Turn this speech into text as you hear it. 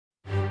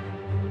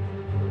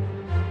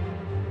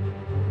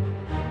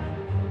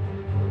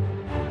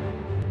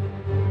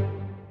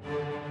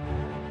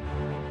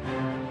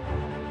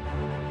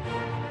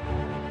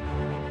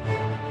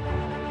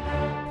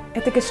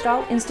At the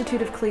Gestalt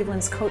Institute of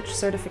Cleveland's Coach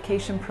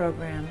Certification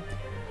Program,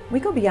 we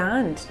go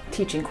beyond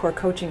teaching core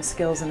coaching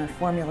skills in a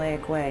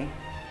formulaic way.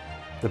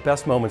 The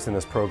best moments in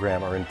this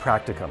program are in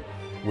practicum,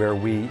 where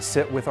we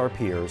sit with our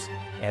peers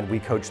and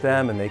we coach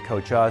them and they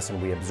coach us, and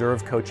we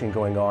observe coaching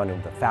going on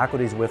and the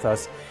faculty's with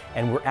us,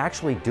 and we're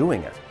actually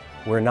doing it.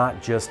 We're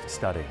not just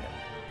studying it.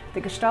 The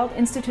Gestalt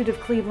Institute of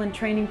Cleveland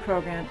training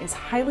program is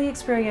highly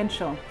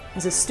experiential.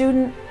 As a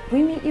student,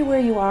 we meet you where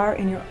you are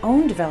in your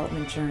own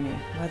development journey,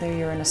 whether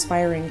you're an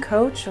aspiring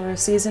coach or a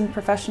seasoned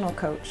professional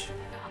coach.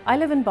 I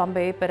live in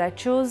Bombay, but I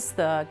chose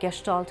the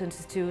Gestalt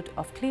Institute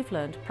of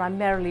Cleveland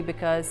primarily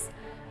because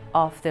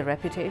of the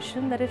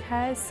reputation that it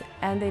has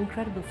and the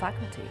incredible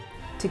faculty.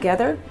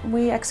 Together,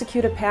 we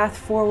execute a path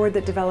forward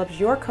that develops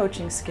your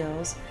coaching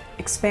skills,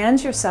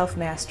 expands your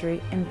self-mastery,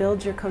 and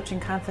builds your coaching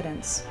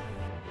confidence.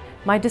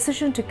 My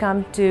decision to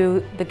come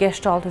to the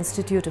Gestalt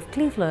Institute of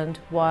Cleveland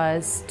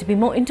was to be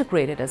more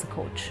integrated as a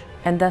coach,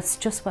 and that's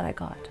just what I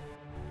got.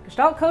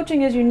 Gestalt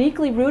coaching is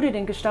uniquely rooted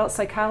in Gestalt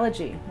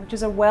psychology, which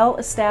is a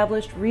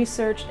well-established,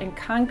 researched, and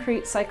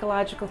concrete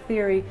psychological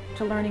theory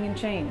to learning and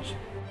change.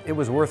 It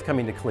was worth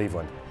coming to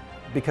Cleveland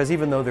because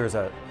even though there's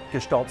a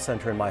Gestalt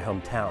Center in my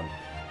hometown,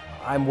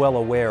 I'm well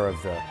aware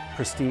of the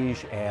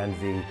prestige and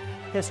the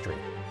history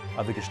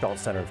of the Gestalt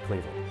Center of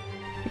Cleveland.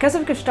 Because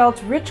of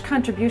Gestalt's rich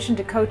contribution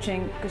to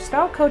coaching,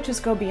 Gestalt coaches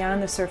go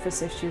beyond the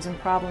surface issues and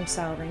problem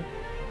solving.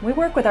 We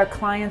work with our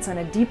clients on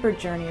a deeper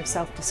journey of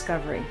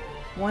self-discovery,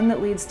 one that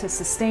leads to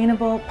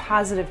sustainable,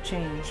 positive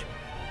change.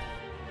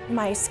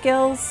 My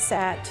skill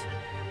set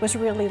was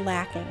really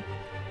lacking.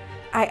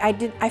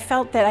 I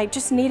felt that I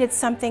just needed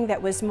something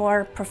that was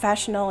more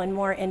professional and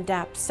more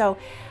in-depth. So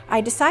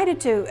I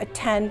decided to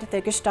attend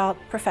the Gestalt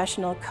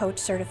Professional Coach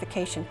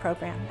Certification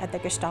Program at the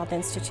Gestalt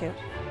Institute.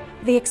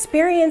 The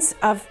experience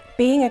of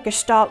being a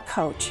Gestalt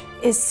coach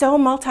is so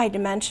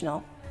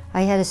multidimensional.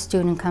 I had a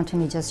student come to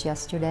me just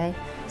yesterday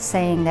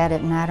saying that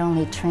it not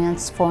only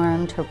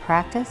transformed her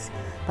practice,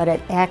 but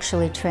it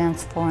actually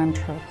transformed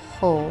her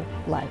whole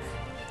life.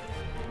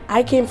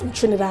 I came from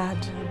Trinidad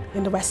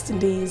in the West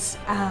Indies,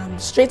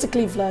 straight to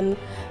Cleveland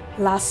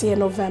last year,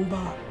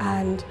 November,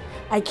 and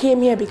I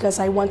came here because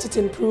I wanted to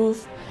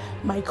improve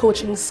my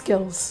coaching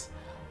skills.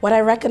 What I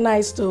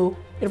recognized though,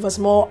 it was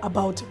more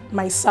about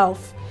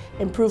myself,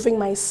 improving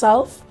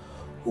myself,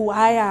 who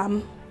I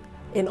am,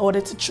 in order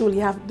to truly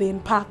have the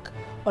impact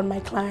on my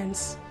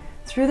clients.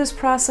 Through this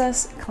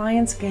process,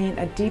 clients gain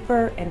a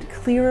deeper and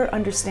clearer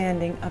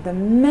understanding of the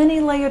many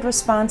layered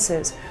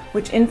responses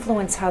which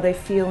influence how they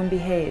feel and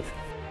behave.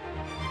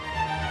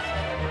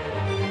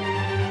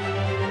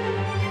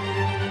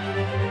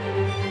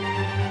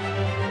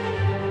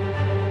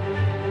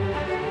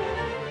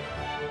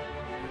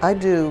 I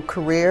do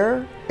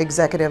career,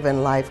 executive,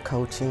 and life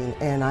coaching,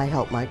 and I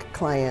help my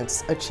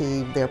clients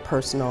achieve their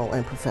personal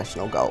and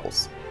professional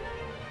goals.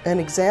 An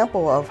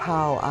example of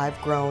how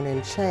I've grown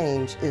and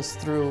changed is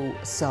through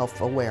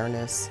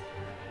self-awareness.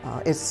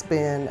 It's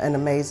been an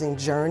amazing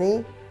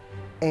journey,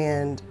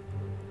 and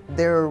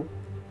there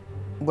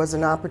was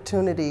an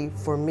opportunity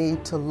for me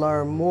to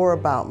learn more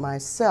about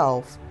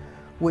myself,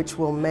 which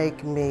will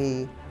make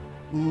me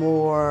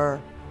more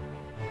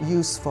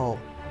useful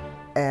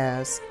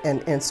as an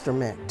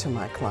instrument to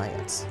my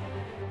clients.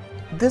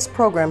 This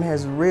program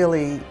has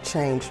really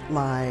changed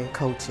my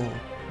coaching.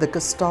 The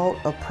Gestalt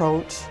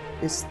approach,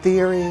 its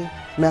theory,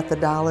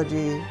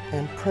 methodology,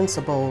 and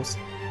principles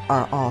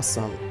are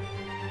awesome.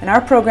 In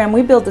our program,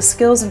 we build the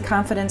skills and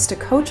confidence to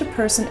coach a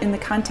person in the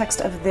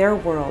context of their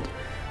world,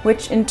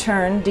 which in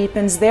turn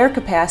deepens their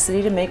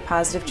capacity to make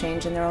positive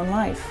change in their own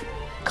life.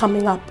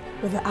 Coming up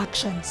with the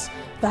actions,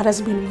 that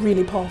has been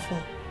really powerful.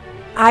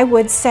 I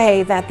would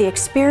say that the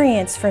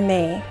experience for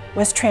me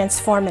was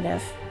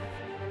transformative.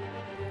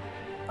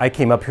 I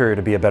came up here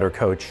to be a better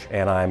coach,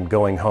 and I'm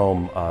going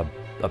home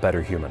a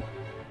better human.